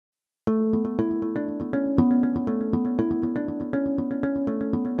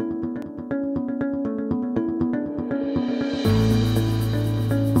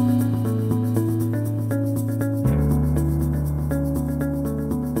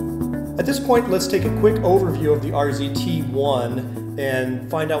At this point, let's take a quick overview of the RZ-T1 and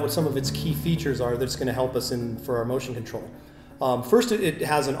find out what some of its key features are that's going to help us for our motion control. First, it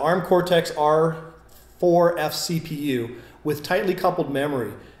has an ARM Cortex-R4F CPU with tightly coupled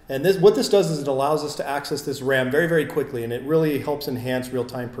memory. And what this does is it allows us to access this RAM very, very quickly, and it really helps enhance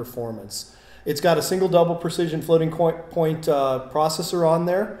real-time performance. It's got a single double precision floating point processor on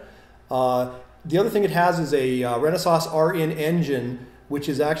there. The other thing it has is a Renesas RN engine, which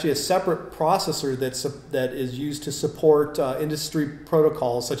is actually a separate processor that is used to support industry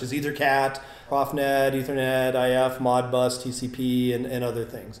protocols such as EtherCAT, ProfNet, Ethernet, IF, Modbus, TCP, and other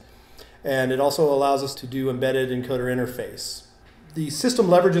things. And it also allows us to do embedded encoder interface. The system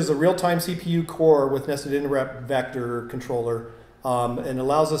leverages a real-time CPU core with nested interrupt vector controller and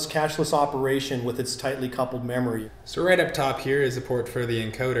allows us cashless operation with its tightly coupled memory. So right up top here is a port for the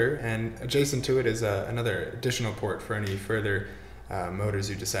encoder, and adjacent to it is another additional port for any further motors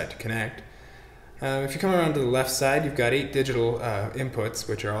you decide to connect. If you come around to the left side, you've got 8 digital inputs,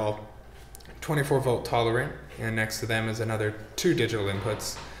 which are all 24 volt tolerant, and next to them is another 2 digital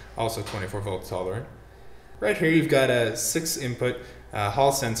inputs, also 24 volt tolerant. Right here you've got a 6 input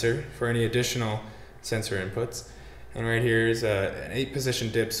Hall sensor for any additional sensor inputs, and right here is an 8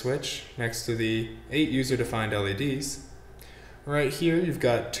 position dip switch next to the 8 user defined LEDs. Right here you've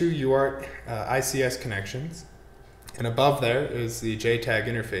got 2 UART ICS connections, and above there is the JTAG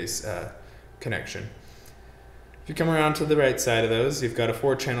interface connection. If you come around to the right side of those, you've got a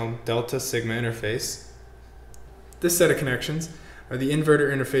 4-channel Delta Sigma interface. This set of connections are the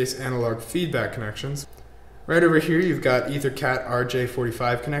inverter interface analog feedback connections. Right over here you've got EtherCAT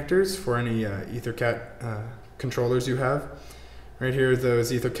RJ45 connectors for any EtherCAT controllers you have. Right here are those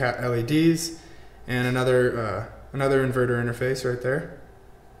EtherCAT LEDs and another inverter interface right there.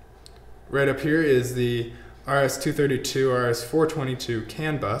 Right up here is the RS-232, RS-422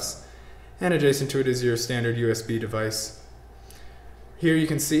 CAN bus, and adjacent to it is your standard USB device. Here you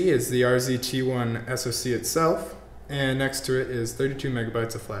can see is the RZ-T1 SoC itself, and next to it is 32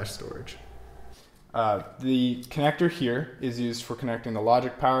 megabytes of flash storage. The connector here is used for connecting the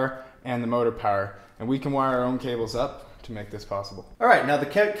logic power and the motor power, and we can wire our own cables up to make this possible. All right, now the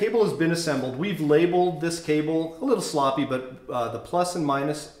cable has been assembled. We've labeled this cable a little sloppy, but the plus and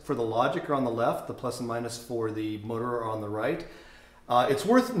minus for the logic are on the left, the plus and minus for the motor are on the right. It's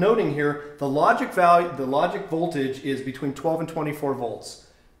worth noting here, the logic voltage is between 12 and 24 volts.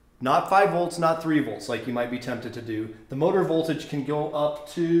 Not 5 volts, not 3 volts, like you might be tempted to do. The motor voltage can go up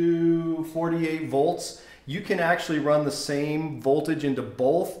to 48 volts. You can actually run the same voltage into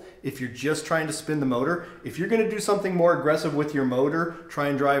both if you're just trying to spin the motor. If you're going to do something more aggressive with your motor, try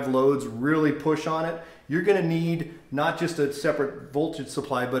and drive loads, really push on it, you're going to need not just a separate voltage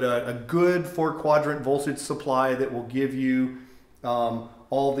supply, but a good 4-quadrant voltage supply that will give you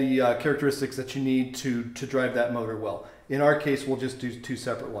all the characteristics that you need to drive that motor well. In our case, we'll just do 2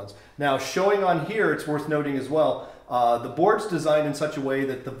 separate ones. Now, showing on here, it's worth noting as well, the board's designed in such a way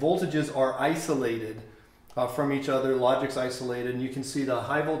that the voltages are isolated from each other, logic's isolated, and you can see the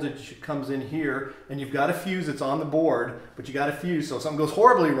high voltage comes in here, and you've got a fuse that's on the board, but you got a fuse, so if something goes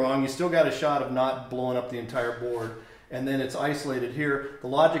horribly wrong, you still got a shot of not blowing up the entire board, and then it's isolated here. The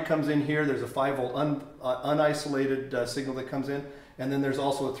logic comes in here, there's a 5 volt unisolated signal that comes in, and then there's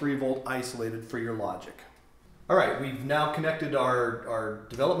also a 3 volt isolated for your logic. All right, we've now connected our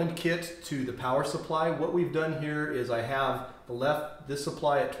development kit to the power supply. What we've done here is I have this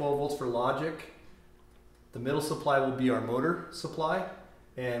supply at 12 volts for logic. The middle supply will be our motor supply.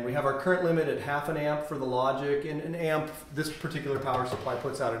 And we have our current limit at 0.5 amp for the logic. And an amp, this particular power supply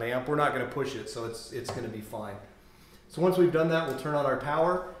puts out an amp. We're not going to push it, so it's going to be fine. So once we've done that, we'll turn on our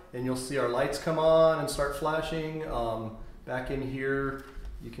power, and you'll see our lights come on and start flashing. Back in here,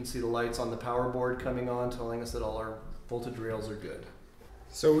 you can see the lights on the power board coming on, telling us that all our voltage rails are good.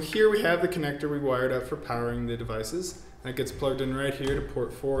 So here we have the connector we wired up for powering the devices. That gets plugged in right here to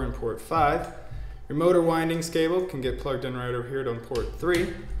port 4 and port 5. Your motor windings cable can get plugged in right over here to port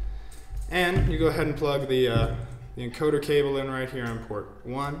 3. And you go ahead and plug the encoder cable in right here on port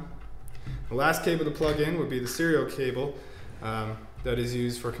 1. The last cable to plug in would be the serial cable that is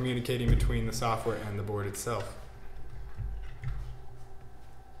used for communicating between the software and the board itself.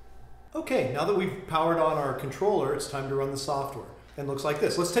 Okay, now that we've powered on our controller, it's time to run the software. And it looks like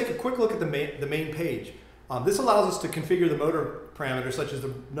this. Let's take a quick look at the main page. This allows us to configure the motor parameters such as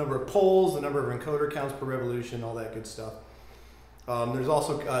the number of poles, the number of encoder counts per revolution, all that good stuff. There's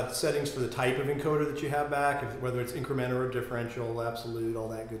also settings for the type of encoder that you have back, whether it's incremental or differential, absolute, all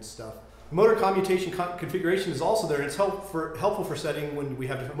that good stuff. Motor commutation configuration is also there, and it's helpful for setting when we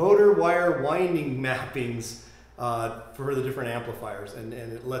have different motor wire winding mappings. for the different amplifiers, and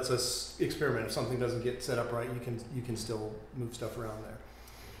it lets us experiment. If something doesn't get set up right, you can still move stuff around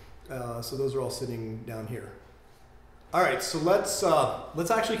there. So those are all sitting down here. All right, so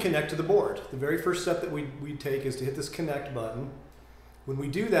let's actually connect to the board. The very first step that we take is to hit this connect button. When we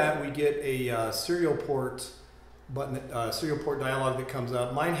do that, we get a serial port button, serial port dialog that comes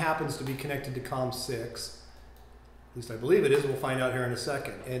up. Mine happens to be connected to COM6. At least I believe it is. We'll find out here in a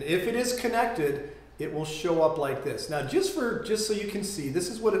second. And if it is connected, it will show up like this. Now, just so you can see, this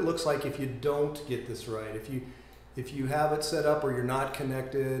is what it looks like if you don't get this right. If you have it set up or you're not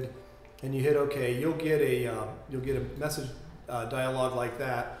connected, and you hit OK, you'll get a message dialog like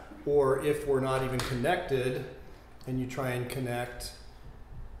that. Or if we're not even connected, and you try and connect,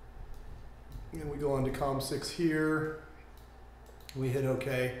 and we go on to COM6 here, we hit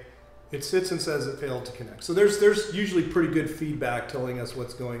OK. It sits and says it failed to connect. So there's usually pretty good feedback telling us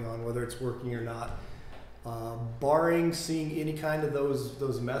what's going on, whether it's working or not. Barring seeing any kind of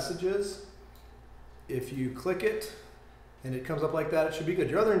those messages, if you click it and it comes up like that, it should be good.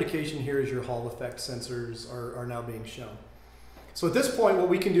 Your other indication here is your Hall effect sensors are now being shown. So at this point, what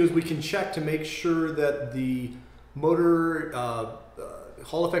we can do is we can check to make sure that the motor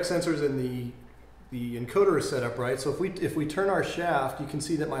Hall effect sensors and the encoder is set up right. So if we turn our shaft, you can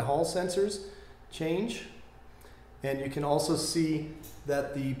see that my Hall sensors change, and you can also see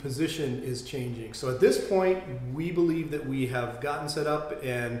that the position is changing. So at this point, we believe that we have gotten set up,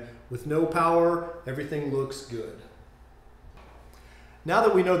 and with no power, everything looks good. Now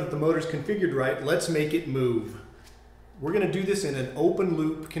that we know that the motor's configured right, let's make it move. We're going to do this in an open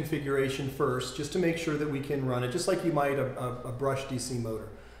loop configuration first, just to make sure that we can run it, just like you might a brush DC motor.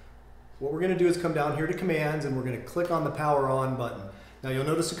 What we're going to do is come down here to commands, and we're going to click on the power on button. Now you'll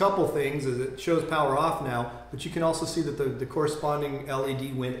notice a couple things as it shows power off now, but you can also see that the corresponding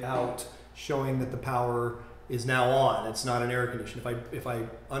LED went out, showing that the power is now on. It's not an air condition. If I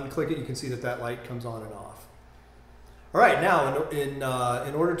unclick it, you can see that light comes on and off. All right, now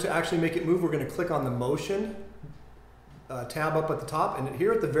in order to actually make it move, we're going to click on the motion tab up at the top, and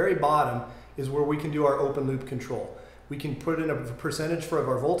here at the very bottom is where we can do our open loop control. We can put in a percentage for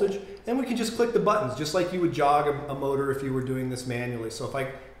our voltage, and we can just click the buttons, just like you would jog a motor if you were doing this manually. So if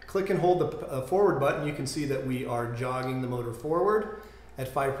I click and hold the forward button, you can see that we are jogging the motor forward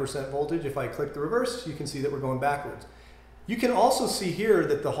at 5% voltage. If I click the reverse, you can see that we're going backwards. You can also see here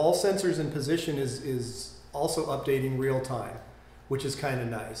that the Hall sensors in position is also updating real time, which is kind of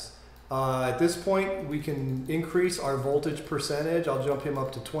nice. At this point, we can increase our voltage percentage. I'll jump him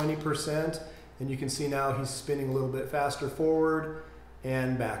up to 20%. And you can see now he's spinning a little bit faster forward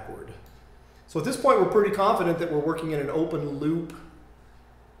and backward. So at this point, we're pretty confident that we're working in an open loop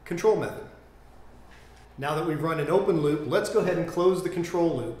control method. Now that we've run an open loop, let's go ahead and close the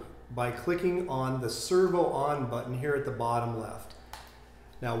control loop by clicking on the servo on button here at the bottom left.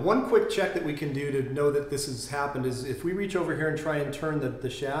 Now, one quick check that we can do to know that this has happened is if we reach over here and try and turn the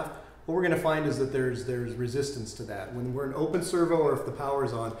shaft, what we're going to find is that there's resistance to that. When we're in open servo, or if the power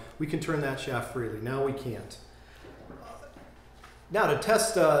is on, we can turn that shaft freely. Now we can't. Now to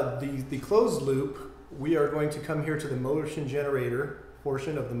test the closed loop, we are going to come here to the motion generator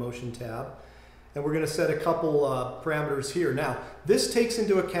portion of the motion tab, and we're going to set a couple parameters here. Now this takes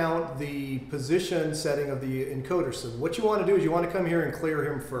into account the position setting of the encoder. So what you want to do is you want to come here and clear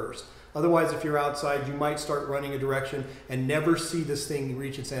him first. Otherwise, if you're outside, you might start running a direction and never see this thing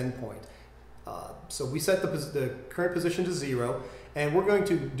reach its endpoint. So we set the current position to 0, and we're going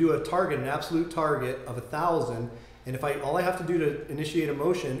to do a target, an absolute target of 1,000. And all I have to do to initiate a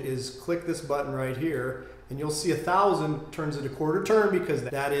motion is click this button right here, and you'll see 1,000 turns into quarter turn, because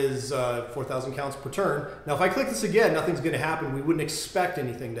that is 4,000 counts per turn. Now, if I click this again, nothing's going to happen. We wouldn't expect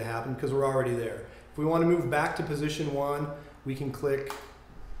anything to happen because we're already there. If we want to move back to position 1, we can click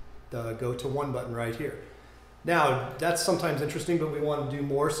the go to 1 button right here. Now, that's sometimes interesting, but we want to do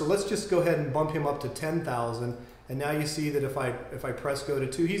more. So let's just go ahead and bump him up to 10,000. And now you see that if I press go to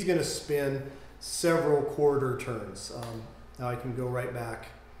 2, he's going to spin several quarter turns. Now I can go right back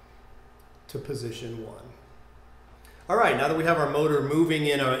to position 1. All right, now that we have our motor moving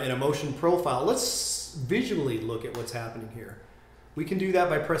in a motion profile, let's visually look at what's happening here. We can do that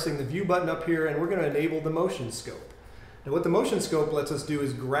by pressing the view button up here, and we're going to enable the motion scope. Now what the motion scope lets us do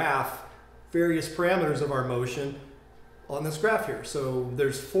is graph various parameters of our motion on this graph here. So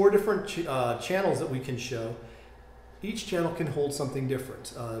there's 4 different channels that we can show. Each channel can hold something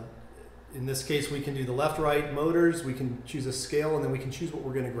different. In this case, we can do the left-right motors, we can choose a scale, and then we can choose what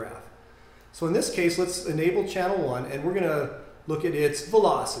we're going to graph. So in this case, let's enable channel 1, and we're going to look at its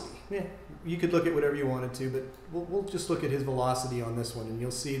velocity. Yeah, you could look at whatever you wanted to, but we'll just look at his velocity on this one, and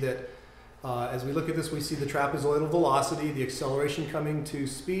you'll see that As we look at this, we see the trapezoidal velocity, the acceleration coming to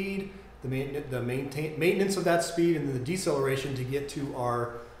speed, the maintenance of that speed, and then the deceleration to get to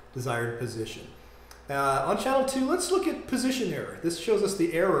our desired position. On channel 2, let's look at position error. This shows us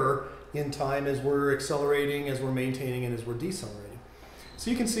the error in time as we're accelerating, as we're maintaining, and as we're decelerating. So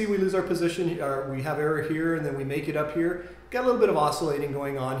you can see we lose our position, we have error here, and then we make it up here. Got a little bit of oscillating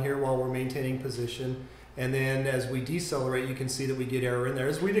going on here while we're maintaining position. And then as we decelerate, you can see that we get error in there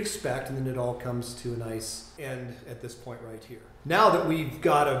as we'd expect, and then it all comes to a nice end at this point right here. Now that we've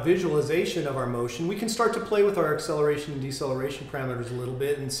got a visualization of our motion, we can start to play with our acceleration and deceleration parameters a little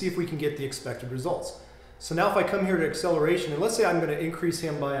bit and see if we can get the expected results. So now if I come here to acceleration, and let's say I'm going to increase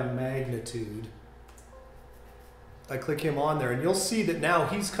him by a magnitude, I click him on there, and you'll see that now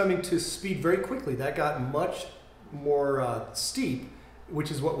he's coming to speed very quickly. That got much more steep,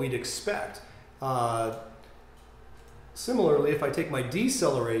 which is what we'd expect. Similarly, if I take my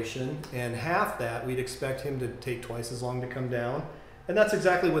deceleration and half that, we'd expect him to take twice as long to come down. And that's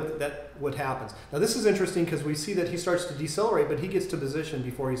exactly what happens. Now this is interesting because we see that he starts to decelerate, but he gets to position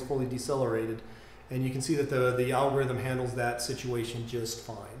before he's fully decelerated. And you can see that the algorithm handles that situation just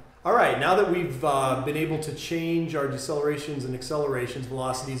fine. All right, now that we've been able to change our decelerations and accelerations,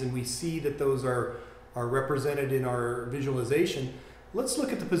 velocities, and we see that those are represented in our visualization, let's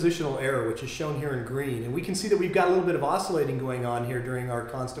look at the positional error, which is shown here in green. And we can see that we've got a little bit of oscillating going on here during our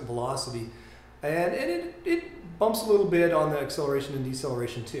constant velocity. And it bumps a little bit on the acceleration and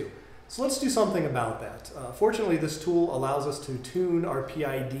deceleration too. So let's do something about that. Fortunately, this tool allows us to tune our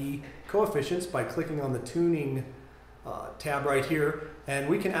PID coefficients by clicking on the tuning tab right here. And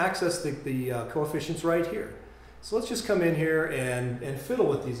we can access the coefficients right here. So let's just come in here and fiddle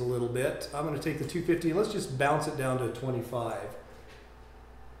with these a little bit. I'm going to take the 250 and let's just bounce it down to 25.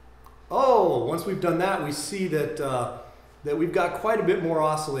 Oh, once we've done that, we see that, that we've got quite a bit more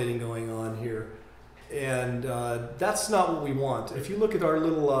oscillating going on here. And that's not what we want. If you look at our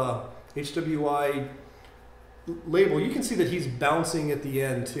little HWI label, you can see that he's bouncing at the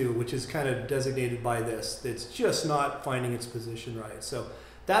end too, which is kind of designated by this. It's just not finding its position right. So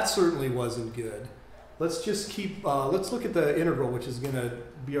that certainly wasn't good. Let's just keep, let's look at the integral, which is going to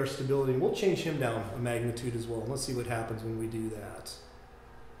be our stability. We'll change him down a magnitude as well. Let's see what happens when we do that.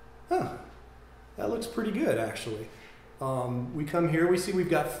 Huh, that looks pretty good actually. We come here, we see we've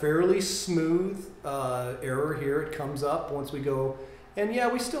got fairly smooth error here. It comes up once we go, and yeah,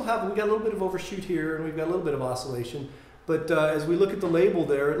 we got a little bit of overshoot here, and we've got a little bit of oscillation. But as we look at the label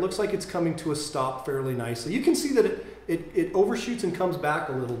there, it looks like it's coming to a stop fairly nicely. You can see that it overshoots and comes back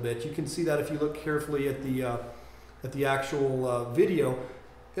a little bit. You can see that if you look carefully at the actual video.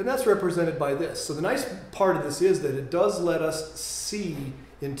 And that's represented by this. So the nice part of this is that it does let us see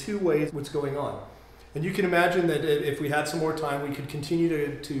in two ways what's going on. And you can imagine that if we had some more time, we could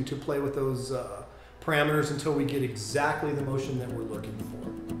continue to play with those parameters until we get exactly the motion that we're looking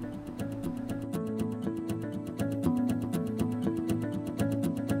for.